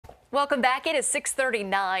Welcome back. It is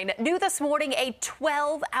 6:39. New this morning, a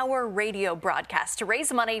 12-hour radio broadcast to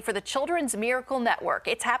raise money for the Children's Miracle Network.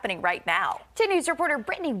 It's happening right now. 10 News reporter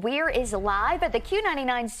Brittany Weir is live at the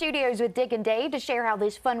Q99 studios with Dick and Dave to share how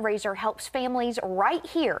this fundraiser helps families right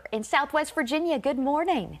here in Southwest Virginia. Good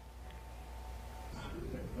morning.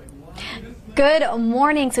 Good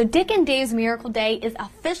morning. So Dick and Dave's Miracle Day is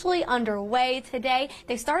officially underway today.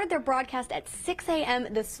 They started their broadcast at 6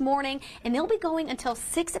 a.m. this morning, and they'll be going until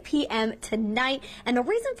 6 p.m. tonight. And the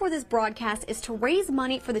reason for this broadcast is to raise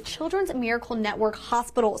money for the Children's Miracle Network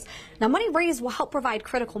hospitals. Now, money raised will help provide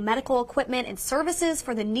critical medical equipment and services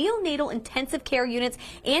for the neonatal intensive care units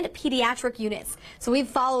and pediatric units. So we've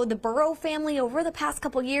followed the Burrow family over the past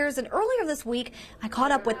couple years, and earlier this week, I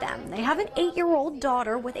caught up with them. They have an 8-year-old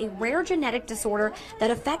daughter with a rare genetic disorder that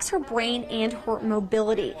affects her brain and her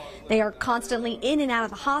mobility. They are constantly in and out of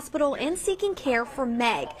the hospital and seeking care for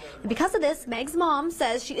Meg. And because of this, Meg's mom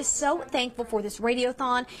says she is so thankful for this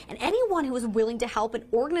radiothon and anyone who is willing to help an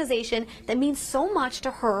organization that means so much to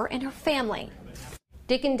her and her family.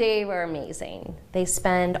 Dick and Dave are amazing. They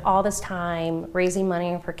spend all this time raising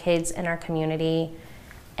money for kids in our community,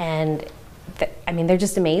 and they're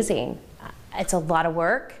just amazing. It's a lot of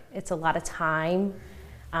work, it's a lot of time.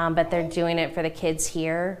 But they're doing it for the kids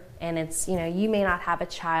here, and it's, you may not have a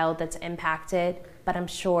child that's impacted, but I'm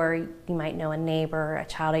sure you might know a neighbor, a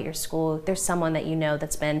child at your school. There's someone that you know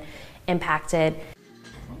that's been impacted.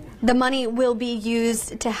 The money will be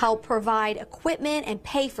used to help provide equipment and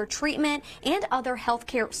pay for treatment and other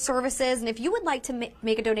healthcare services. And if you would like to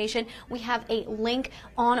make a donation, we have a link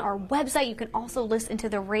on our website. You can also listen to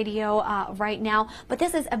the radio right now. But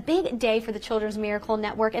this is a big day for the Children's Miracle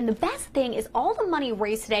Network. And the best thing is all the money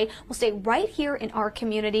raised today will stay right here in our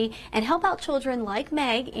community and help out children like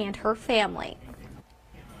Meg and her family.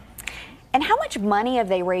 And how much money have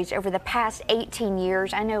they raised over the past 18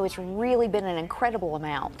 years? I know it's really been an incredible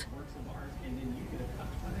amount.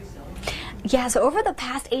 Yeah, so over the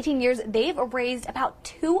past 18 years, they've raised about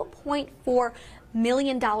 $2.4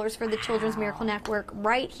 million for the Children's Miracle Network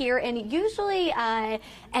right here. And usually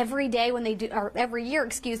every day when they do, or every year,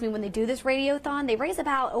 excuse me, when they do this radiothon, they raise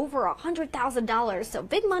about over $100,000. So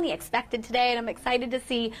big money expected today, and I'm excited to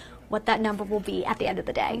see what that number will be at the end of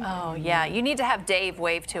the day. Oh, yeah. You need to have Dave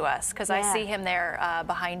wave to us, because I see him there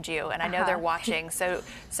behind you, and I know they're watching. So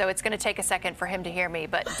it's going to take a second for him to hear me.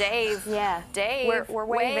 But Dave, Dave, we're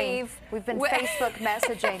waving. We've been Facebook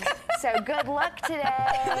messaging. So good luck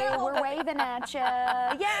today. We're waving at you.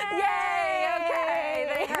 Yay! Yay! Okay,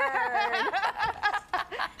 they heard.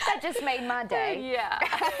 That just made my day. Yeah.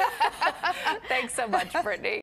 Thanks so much, Brittany.